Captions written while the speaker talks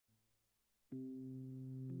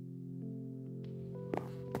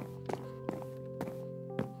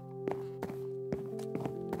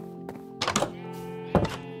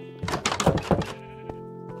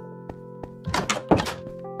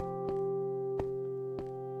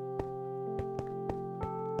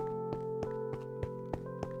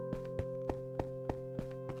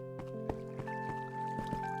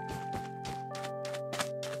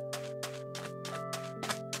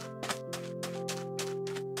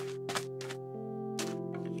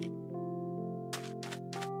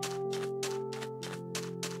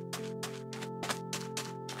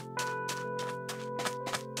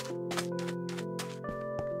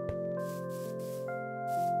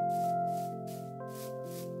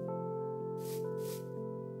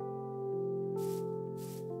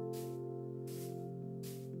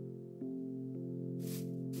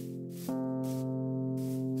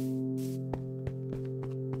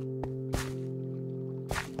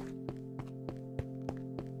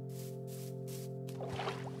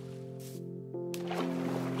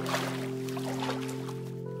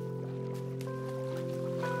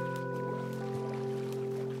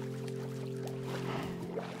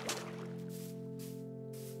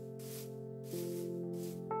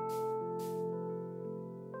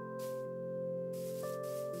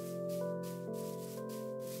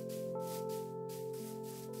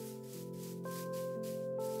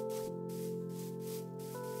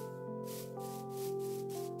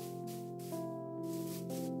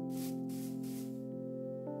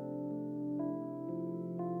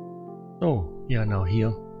So, we are now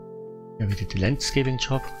here where we did the landscaping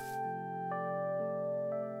job.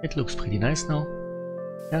 It looks pretty nice now.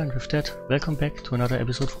 Yeah, and with that, welcome back to another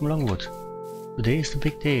episode from Longwood. Today is the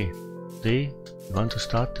big day. Today we want to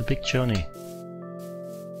start the big journey.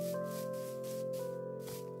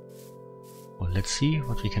 Well, let's see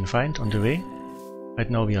what we can find on the way.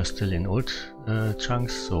 Right now we are still in old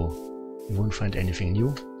chunks, so we won't find anything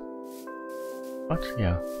new. But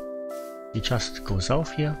yeah, we just go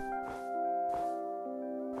south here,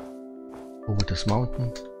 over this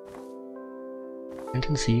mountain, and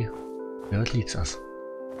then see where it leads us.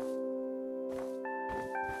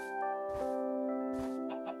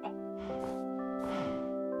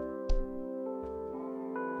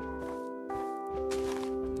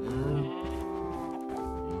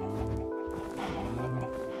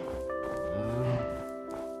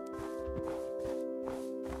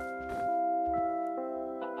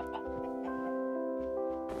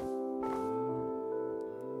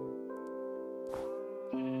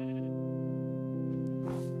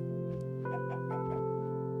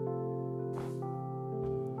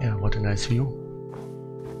 Yeah, what a nice view.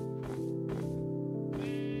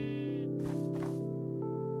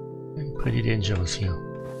 And pretty dangerous here.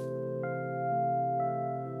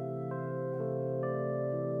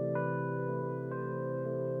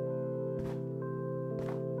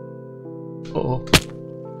 Uh-oh.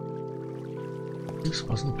 This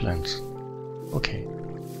wasn't planned. Okay.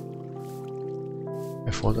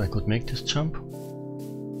 I thought I could make this jump.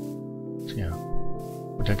 But yeah.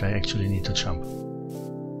 For that I actually need to jump.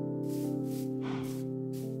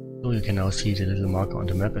 So you can now see the little marker on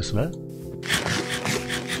the map as well.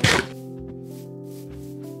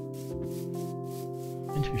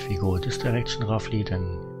 And if we go this direction roughly,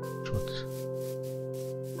 then it should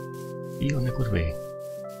be on a good way.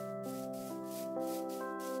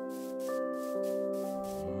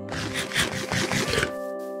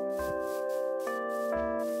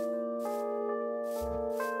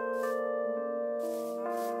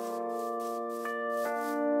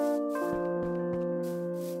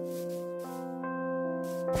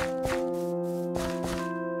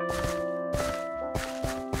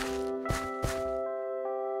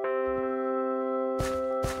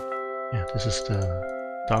 This is the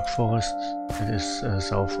dark forest that is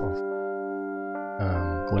south of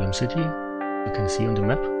Golem City. You can see on the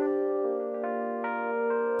map.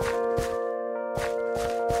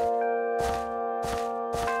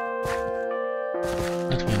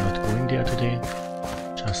 But we are not going there today,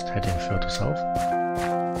 just heading further south.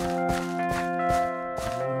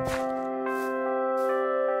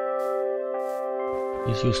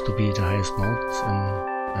 These used to be the highest mountains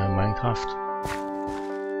in Minecraft.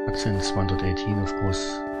 But since 1.18, of course,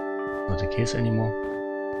 not the case anymore.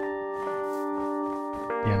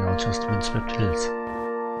 They are now just windswept hills.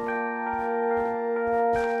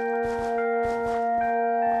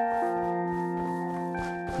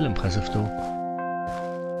 Still impressive though.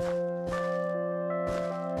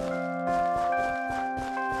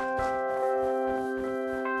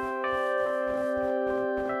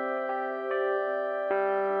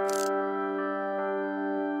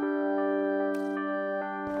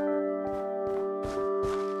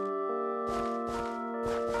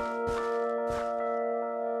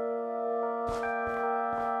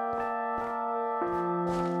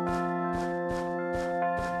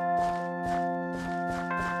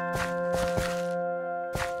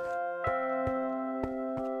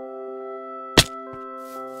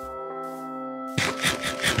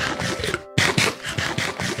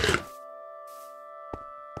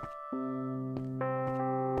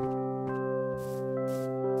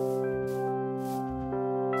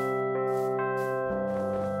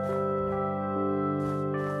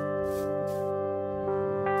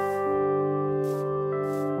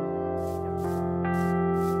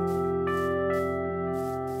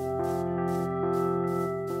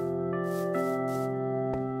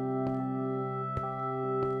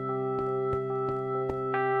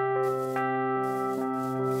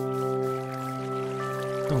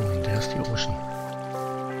 Oh, and there's the ocean.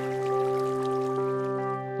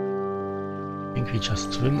 I think we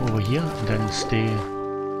just swim over here and then stay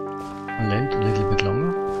on land a little bit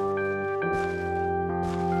longer.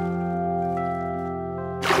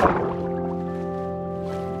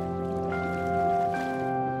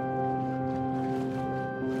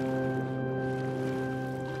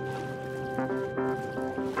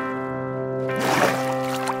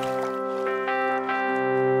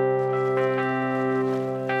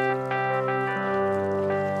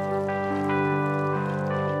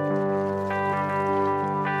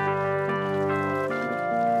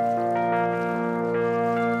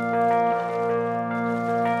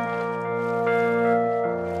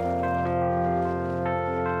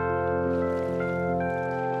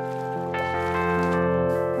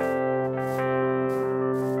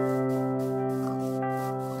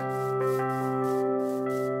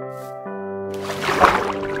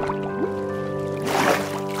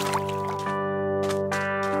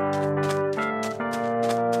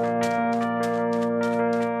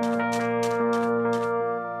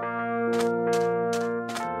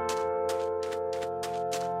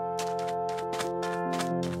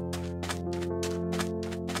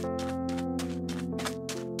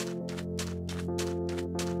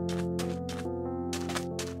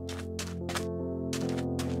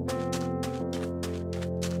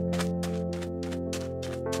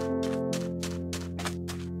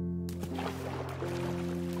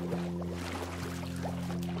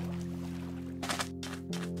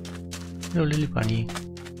 Hello, little bunny.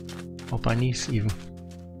 Or bunnies, even.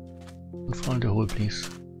 Don't fall in the hole, please.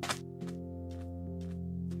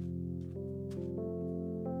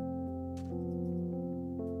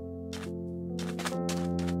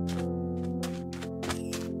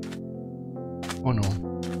 Oh no.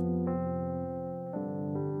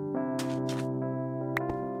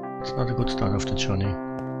 It's not a good start of the journey.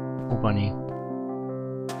 Oh, bunny.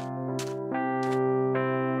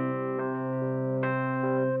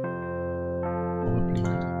 Probably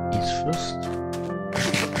eats first.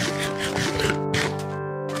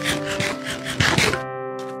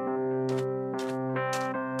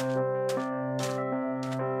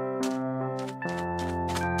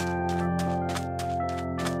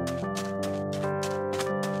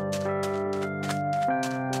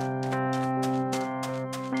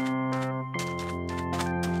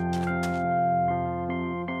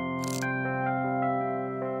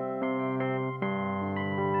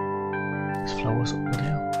 Flowers over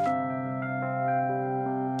there.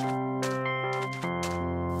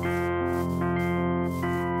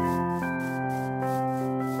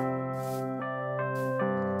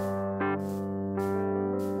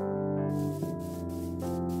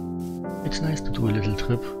 It's nice to do a little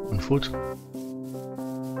trip on foot.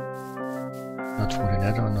 Not through the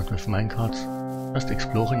nether, not with minecarts, just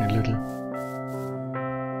exploring a little.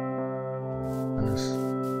 And it's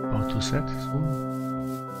about to set soon.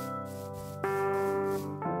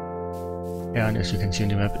 Yeah, and as you can see on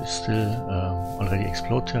the map, it's still already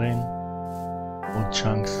explored terrain, old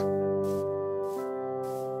chunks.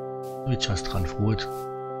 We just run through it.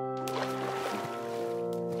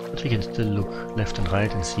 But we can still look left and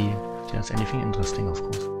right and see if there's anything interesting, of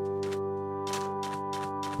course.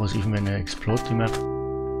 Because even when I explored the map,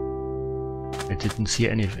 I didn't see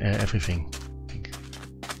everything.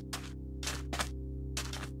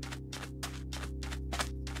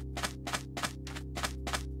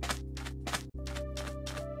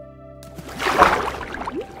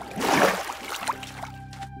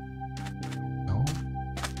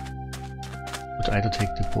 Either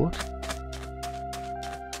take the boat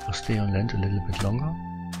or stay on land a little bit longer.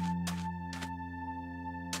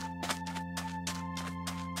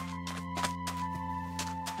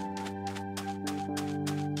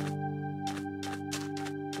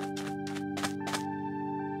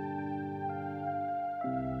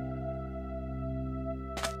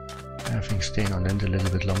 I think staying on land a little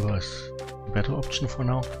bit longer is a better option for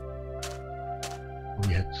now.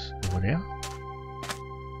 We head over there.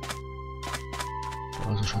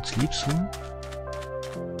 Also should sleep soon.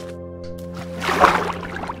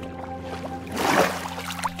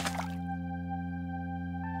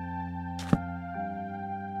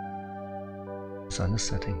 The sun is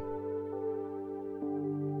setting.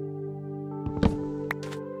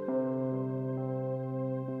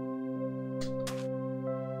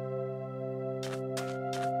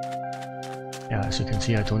 Yeah, as you can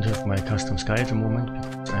see, I don't have my custom sky at the moment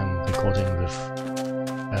because I'm recording with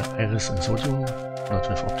Iris and Sodium, not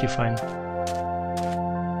with Optifine.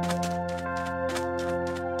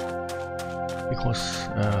 Because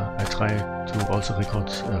I try to also record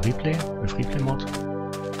replay with ReplayMod.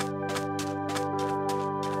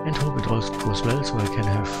 And hope it all goes well so I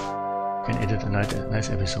can edit a nice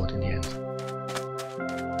episode in the end.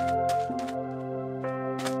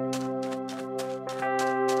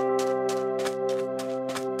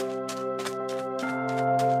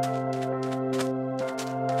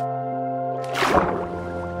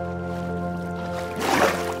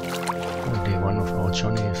 Day 1 of our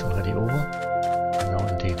journey is already over. And now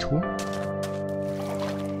in day 2.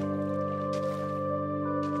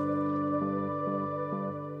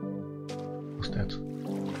 What's that?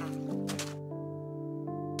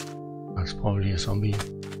 That's probably a zombie.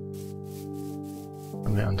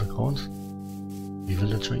 Somewhere underground. The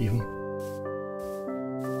villager even.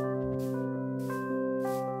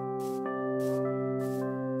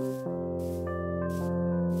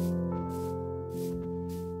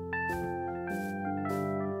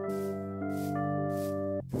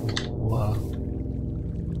 Wow.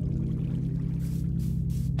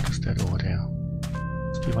 What is that over there?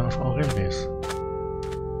 Must be one of our railways.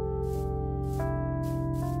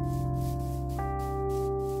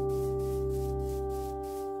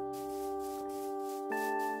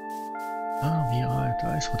 Ah, we are at the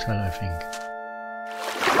Ice Hotel, I think.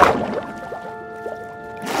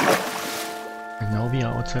 And now we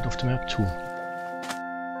are outside of the map too.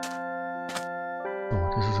 So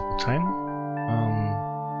this is a good time.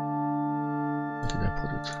 Where did I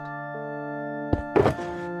put it?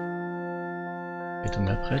 Get the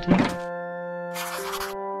map ready.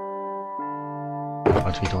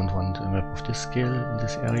 But we don't want a map of this scale in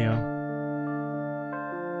this area.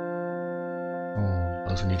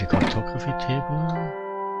 Also need a cartography table.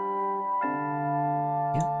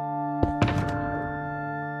 Here.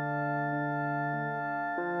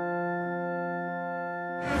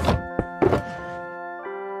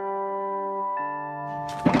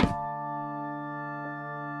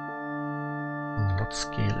 What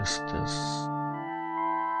scale is this?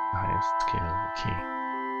 The highest scale, okay.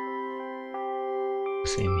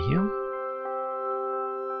 Same here.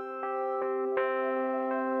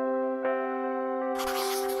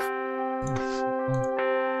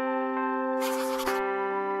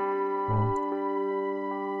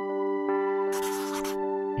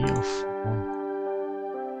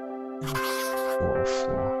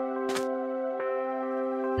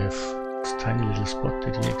 We have this tiny little spot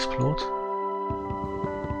that we explored.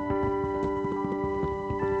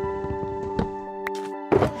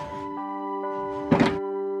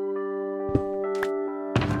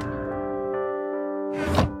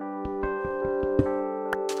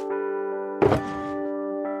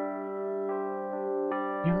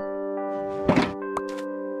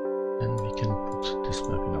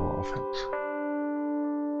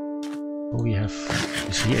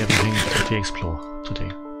 We see everything that we explore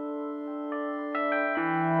today.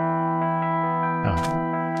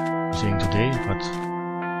 I'm saying today, but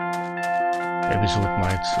the episode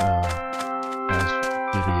might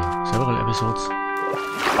will be several episodes.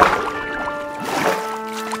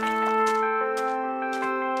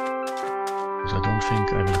 So I don't think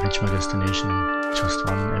I will reach my destination just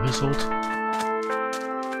one episode.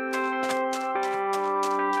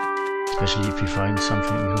 Especially if we find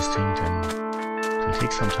something interesting, then it will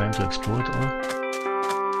take some time to explore it all.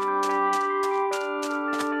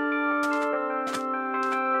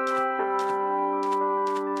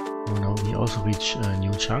 So now we also reach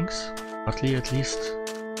new chunks, partly at least.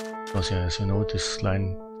 Because yeah, as you know, this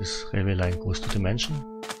railway line goes to the mansion,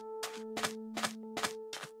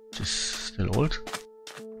 which is still old.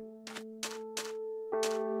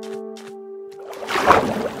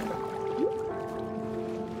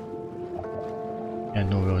 And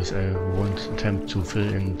no worries, I won't attempt to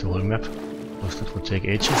fill in the whole map, because that would take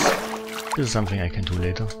ages. This is something I can do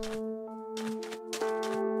later.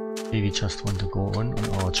 Okay, we just want to go on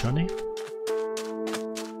our journey.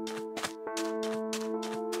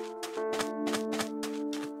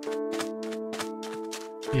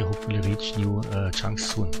 We hopefully reach new chunks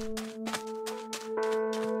soon.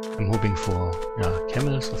 I'm hoping for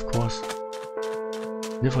camels, of course.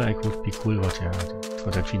 Niflheim would be cool, but yeah,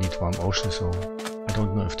 for that we need warm ocean, so I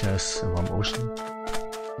don't know if there's a warm ocean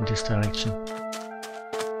in this direction.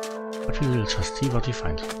 But we will just see what we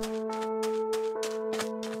find.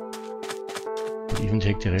 We'll even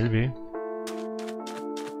take the railway.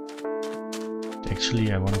 But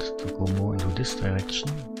actually I want to go more into this direction.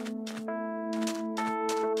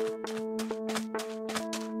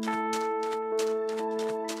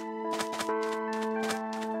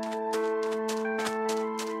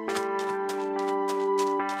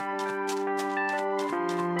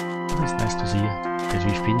 It's nice to see that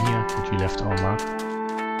we've been here, that we left our mark,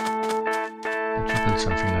 that we built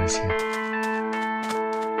something nice here.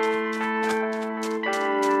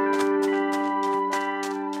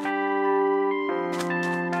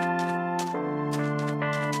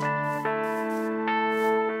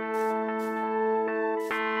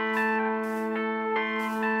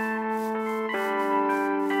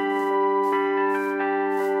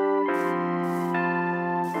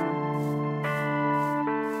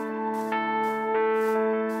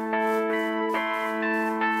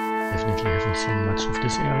 Definitely haven't seen much of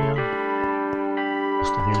this area,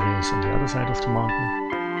 because the railway is on the other side of the mountain.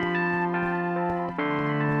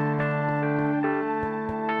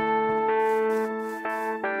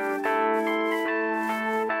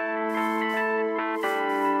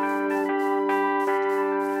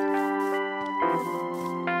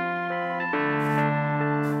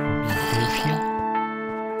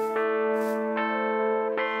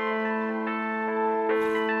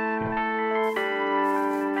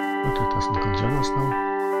 That doesn't concern us now.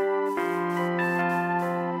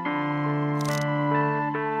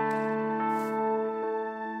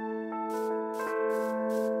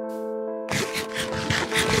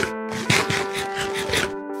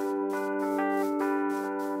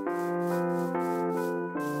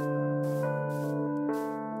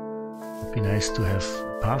 It'd be nice to have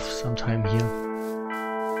a path sometime here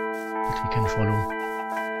that we can follow.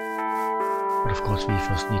 But of course we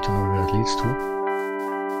first need to know where it leads to.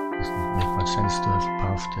 Doesn't make much sense to have a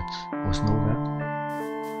path that goes nowhere.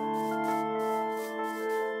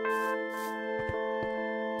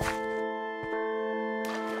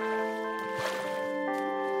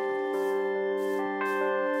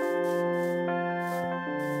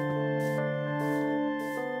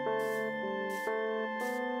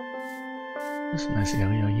 That's a nice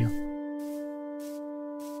area here.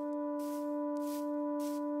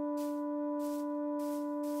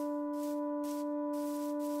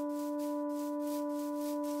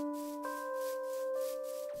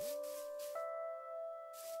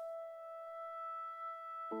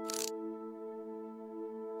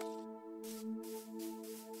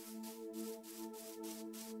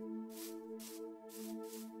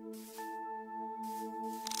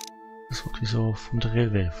 Das wird wie so from the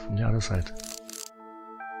railway, from the other side.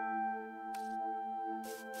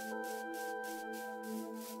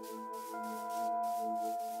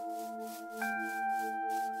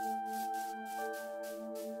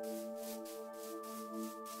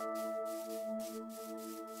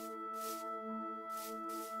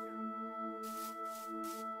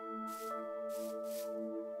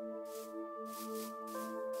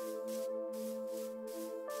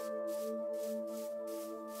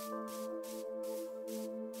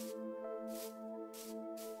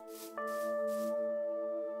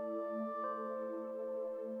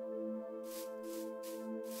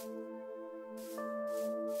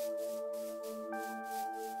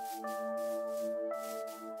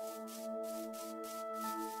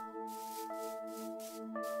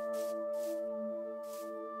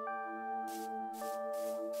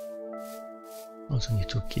 Also need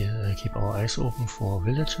to keep our eyes open for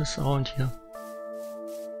villages around here.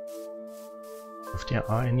 If there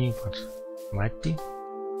are any, but might be.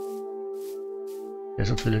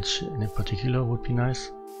 Desert village in particular would be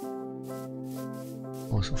nice.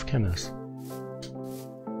 House of camels.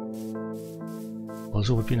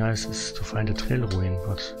 Also would be nice is to find a trail ruin,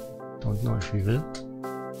 but don't know if we will.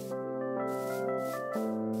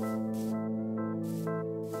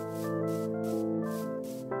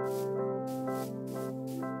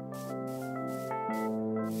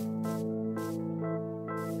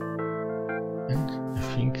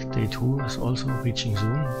 I think day 2 is also reaching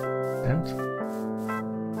soon, and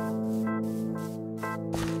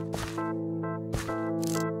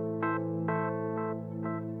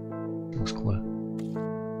looks cool.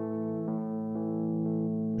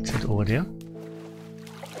 Let's head over there.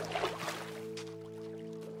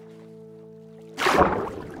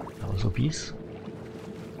 Also bees.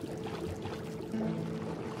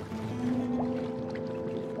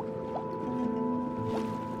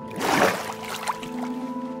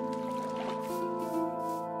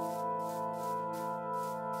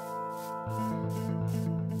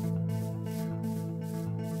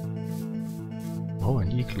 Oh,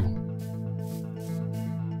 an igloo.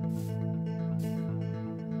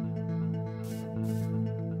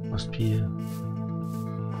 Must be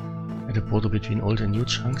at the border between old and new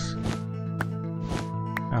chunks.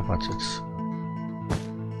 Ah, but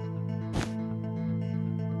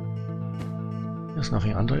there's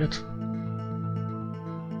nothing under it.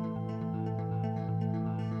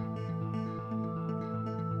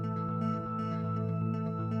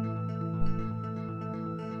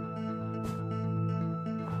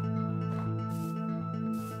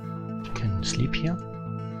 Sleep here.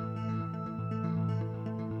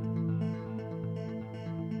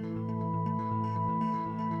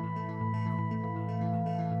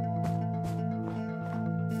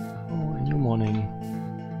 Oh, a new morning.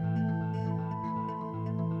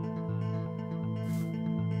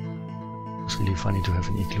 It's really funny to have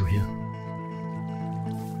an igloo here.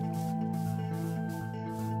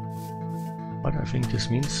 But I think this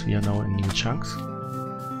means we are now in new chunks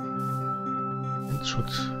and should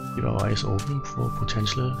keep our eyes open for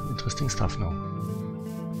potential interesting stuff now.